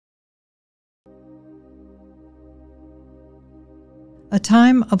a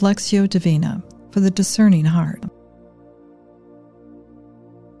time of Lectio Divina for the discerning heart.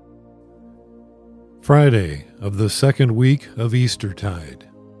 Friday of the second week of Eastertide.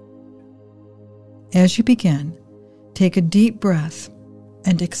 As you begin, take a deep breath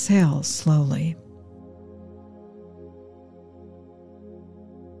and exhale slowly.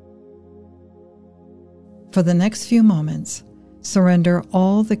 For the next few moments, surrender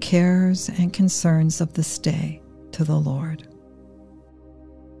all the cares and concerns of this day to the Lord.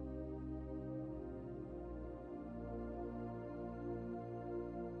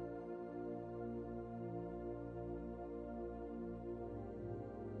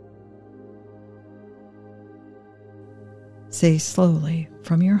 Say slowly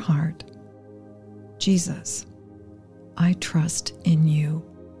from your heart, Jesus, I trust in you.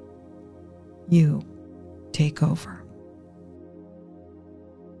 You take over.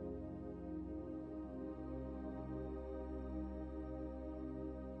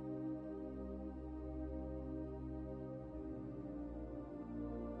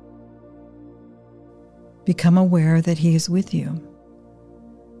 Become aware that He is with you,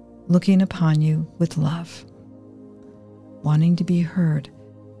 looking upon you with love, wanting to be heard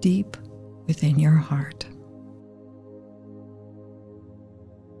deep within your heart.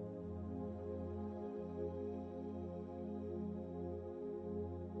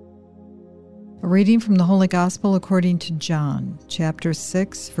 A reading from the Holy Gospel according to John, chapter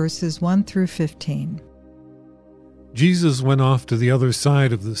 6, verses 1 through 15. Jesus went off to the other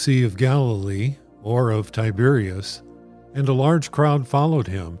side of the Sea of Galilee, or of Tiberias, and a large crowd followed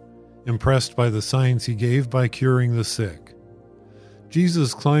him, impressed by the signs he gave by curing the sick.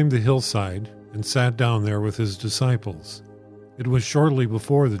 Jesus climbed the hillside and sat down there with his disciples. It was shortly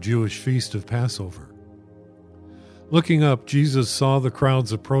before the Jewish feast of Passover. Looking up, Jesus saw the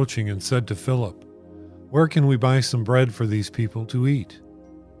crowds approaching and said to Philip, "Where can we buy some bread for these people to eat?"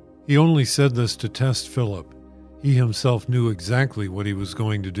 He only said this to test Philip. He himself knew exactly what he was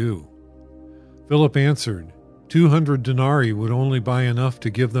going to do. Philip answered, 200 denarii would only buy enough to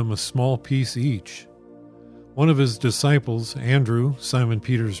give them a small piece each. One of his disciples, Andrew, Simon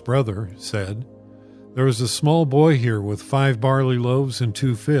Peter's brother, said, "There is a small boy here with 5 barley loaves and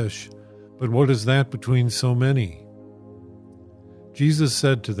 2 fish, but what is that between so many?" Jesus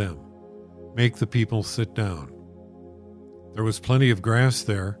said to them, "Make the people sit down." There was plenty of grass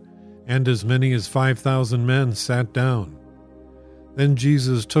there, and as many as 5,000 men sat down. Then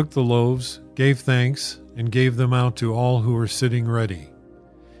Jesus took the loaves, gave thanks, and gave them out to all who were sitting ready.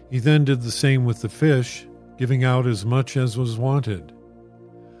 He then did the same with the fish, giving out as much as was wanted.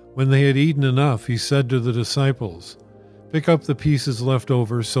 When they had eaten enough, he said to the disciples, "Pick up the pieces left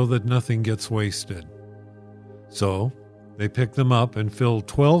over so that nothing gets wasted." So they picked them up and filled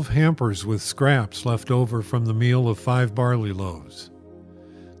 12 hampers with scraps left over from the meal of 5 barley loaves.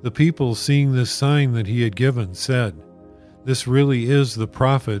 The people, seeing this sign that he had given, said, "This really is the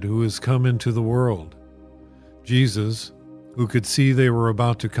prophet who has come into the world." Jesus, who could see they were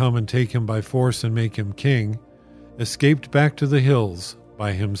about to come and take him by force and make him king, escaped back to the hills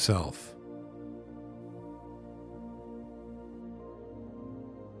by himself.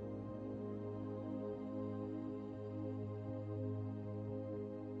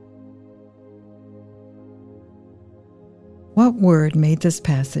 What word made this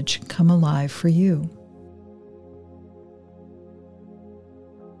passage come alive for you?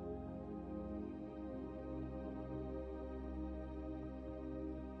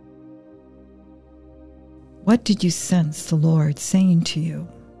 What did you sense the Lord saying to you?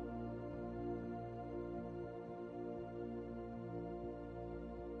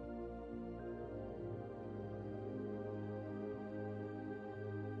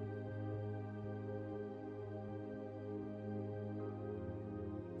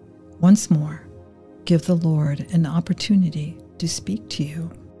 Once more, give the Lord an opportunity to speak to you.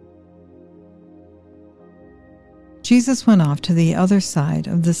 Jesus went off to the other side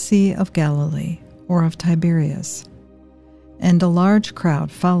of the Sea of Galilee, or of Tiberias, and a large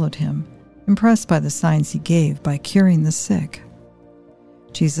crowd followed him, impressed by the signs he gave by curing the sick.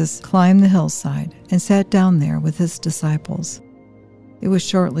 Jesus climbed the hillside and sat down there with his disciples. It was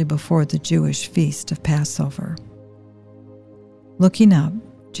shortly before the Jewish feast of Passover. Looking up,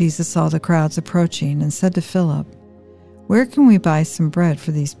 Jesus saw the crowds approaching and said to Philip, "Where can we buy some bread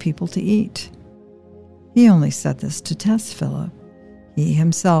for these people to eat?" He only said this to test Philip. He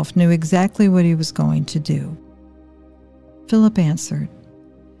himself knew exactly what he was going to do. Philip answered,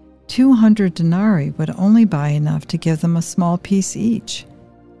 200 denarii would only buy enough to give them a small piece each.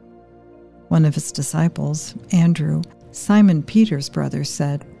 One of his disciples, Andrew, Simon Peter's brother,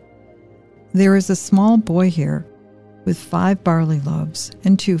 said, "There is a small boy here with 5 barley loaves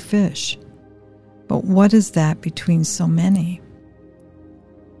and 2 fish. But what is that between so many?"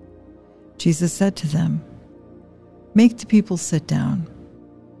 Jesus said to them, "Make the people sit down."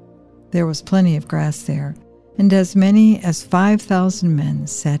 There was plenty of grass there, and as many as 5,000 men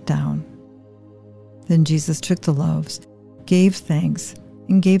sat down. Then Jesus took the loaves, gave thanks,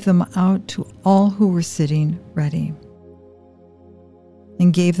 and gave them out to all who were sitting ready.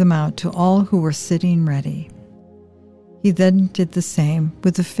 He then did the same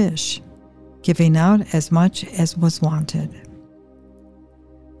with the fish, giving out as much as was wanted.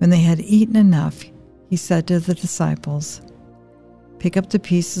 When they had eaten enough, he said to the disciples, "Pick up the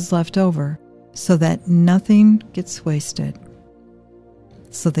pieces left over, so that nothing gets wasted."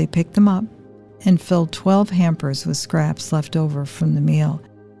 So they picked them up and filled 12 hampers with scraps left over from the meal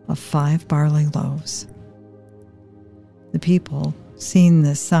of 5 barley loaves. The people, seeing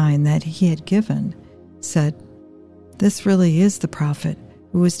this sign that he had given, said, "This really is the prophet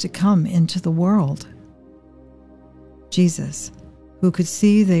who is to come into the world." Jesus, who could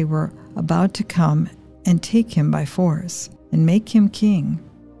see they were about to come and take him by force and make him king,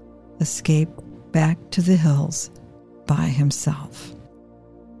 escaped back to the hills by himself.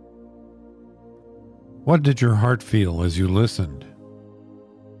 What did your heart feel as you listened?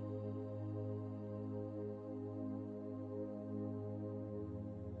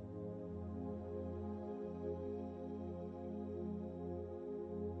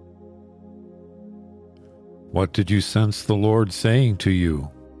 What did you sense the Lord saying to you?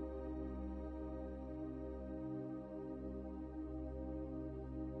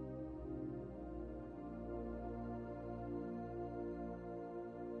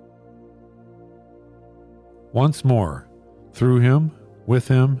 Once more, through him, with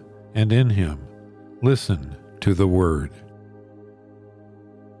him, and in him, listen to the word.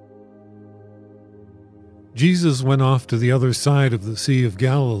 Jesus went off to the other side of the Sea of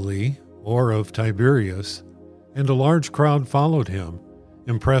Galilee, or of Tiberias, and a large crowd followed him,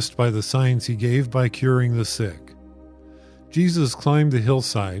 impressed by the signs he gave by curing the sick. Jesus climbed the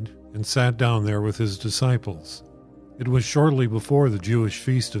hillside and sat down there with his disciples. It was shortly before the Jewish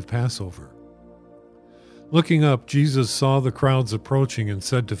feast of Passover. Looking up, Jesus saw the crowds approaching and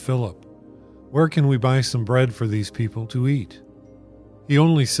said to Philip, "Where can we buy some bread for these people to eat?" He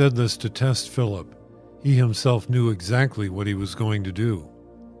only said this to test Philip. He himself knew exactly what he was going to do.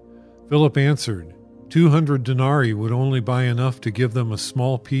 Philip answered, 200 denarii would only buy enough to give them a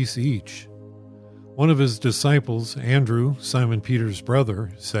small piece each. One of his disciples, Andrew, Simon Peter's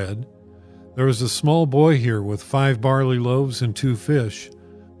brother, said, "There is a small boy here with 5 barley loaves and 2 fish,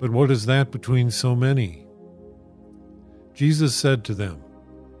 but what is that between so many?" Jesus said to them,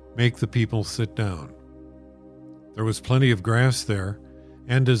 "Make the people sit down." There was plenty of grass there,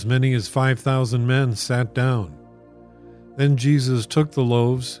 and as many as 5,000 men sat down. Then Jesus took the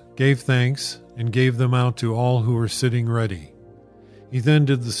loaves, gave thanks, and gave them out to all who were sitting ready. He then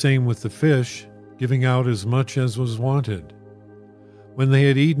did the same with the fish, giving out as much as was wanted. When they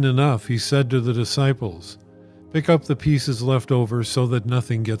had eaten enough, he said to the disciples, "Pick up the pieces left over so that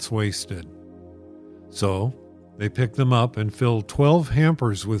nothing gets wasted." So they picked them up and filled 12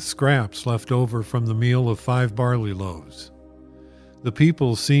 hampers with scraps left over from the meal of 5 barley loaves. The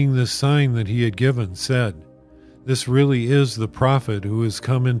people, seeing this sign that he had given, said, "This really is the prophet who has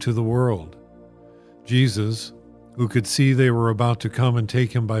come into the world." Jesus, who could see they were about to come and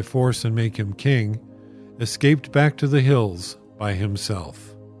take him by force and make him king, escaped back to the hills by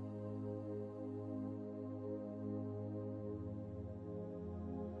himself.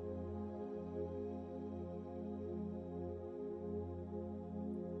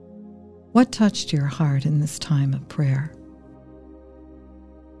 What touched your heart in this time of prayer?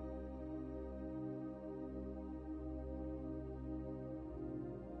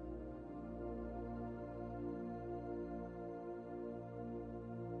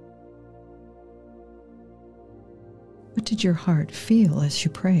 What did your heart feel as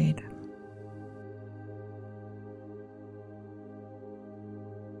you prayed?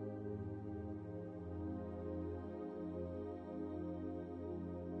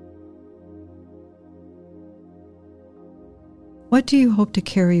 What do you hope to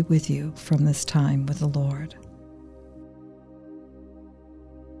carry with you from this time with the Lord?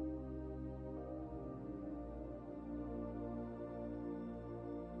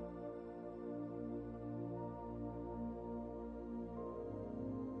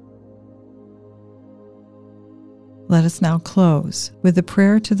 Let us now close with the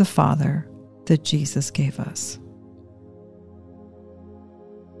prayer to the Father that Jesus gave us.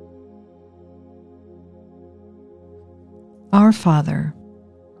 Our Father,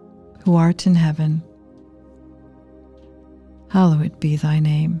 who art in heaven, hallowed be thy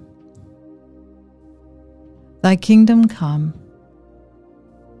name. Thy kingdom come,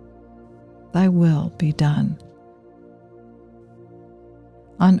 thy will be done,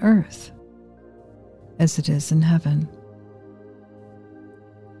 on earth as it is in heaven.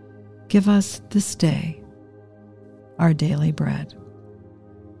 Give us this day our daily bread,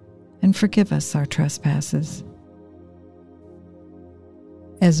 and forgive us our trespasses,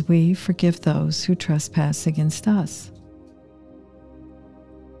 as we forgive those who trespass against us.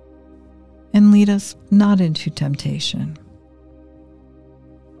 And lead us not into temptation,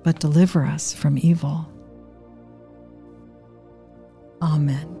 but deliver us from evil.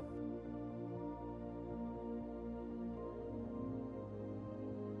 Amen.